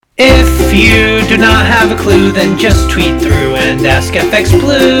If you do not have a clue, then just tweet through and ask FX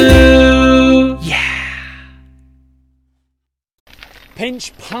Blue. Yeah.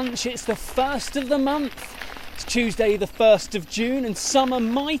 Pinch punch, it's the first of the month. It's Tuesday the 1st of June and summer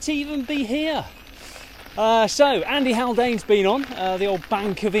might even be here. So Andy Haldane's been on, the old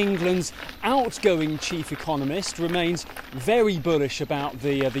Bank of England's outgoing Chief Economist, remains very bullish about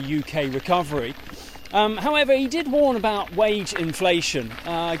the UK recovery. However, he did warn about wage inflation.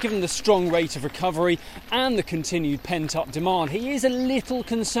 Given the strong rate of recovery and the continued pent-up demand, he is a little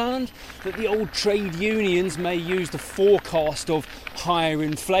concerned that the old trade unions may use the forecast of higher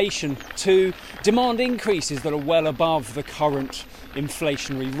inflation to demand increases that are well above the current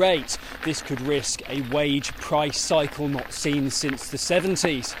inflationary rate. This could risk a wage price cycle not seen since the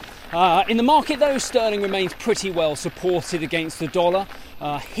 70s. In the market though, sterling remains pretty well supported against the dollar.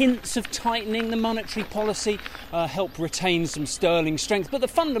 Hints of tightening the monetary policy help retain some sterling strength, but the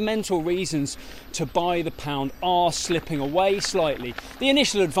fundamental reasons to buy the pound are slipping away slightly. The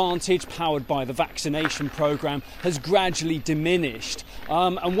initial advantage, powered by the vaccination programme, has gradually diminished,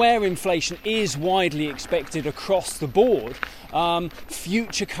 and where inflation is widely expected across the board,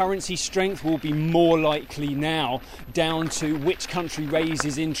 future currency strength will be more likely now, down to which country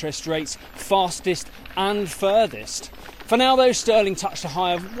raises interest rates fastest and furthest. For now though, sterling touched a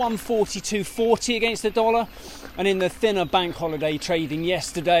high of 142.40 against the dollar, and in the thinner bank holiday trading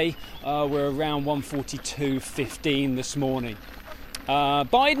yesterday, we're around 142.15 this morning.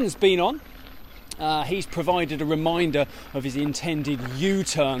 Biden's been on. He's provided a reminder of his intended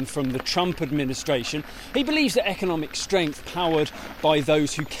U-turn from the Trump administration. He believes that economic strength powered by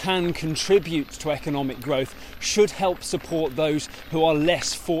those who can contribute to economic growth should help support those who are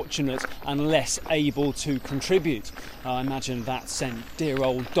less fortunate and less able to contribute. I imagine that sent dear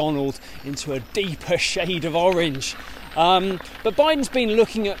old Donald into a deeper shade of orange. But Biden's been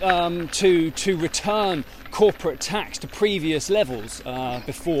looking at to return corporate tax to previous levels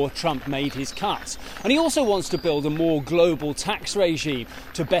before Trump made his cuts. And he also wants to build a more global tax regime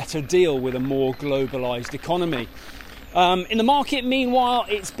to better deal with a more globalised economy. In the market, meanwhile,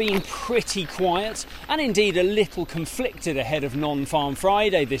 it's been pretty quiet and indeed a little conflicted ahead of Non-Farm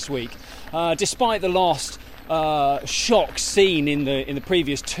Friday this week. Despite the last shocks seen in the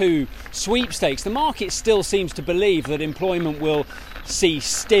previous two sweepstakes, the market still seems to believe that employment will see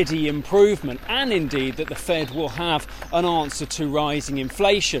steady improvement, and indeed that the Fed will have an answer to rising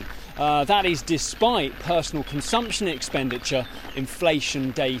inflation. That is despite personal consumption expenditure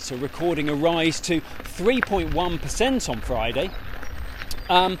inflation data recording a rise to 3.1% on Friday.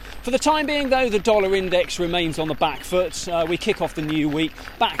 For the time being though, the dollar index remains on the back foot. We kick off the new week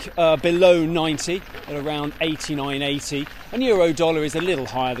back below 90 at around 89.80, and euro dollar is a little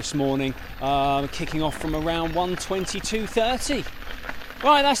higher this morning, kicking off from around 122.30.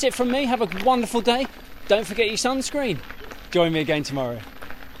 Right, that's it from me. Have a wonderful day. Don't forget your sunscreen. Join me again tomorrow.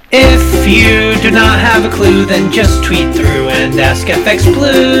 If you do not have a clue, then just tweet through and ask FX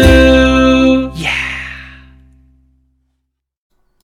Blue.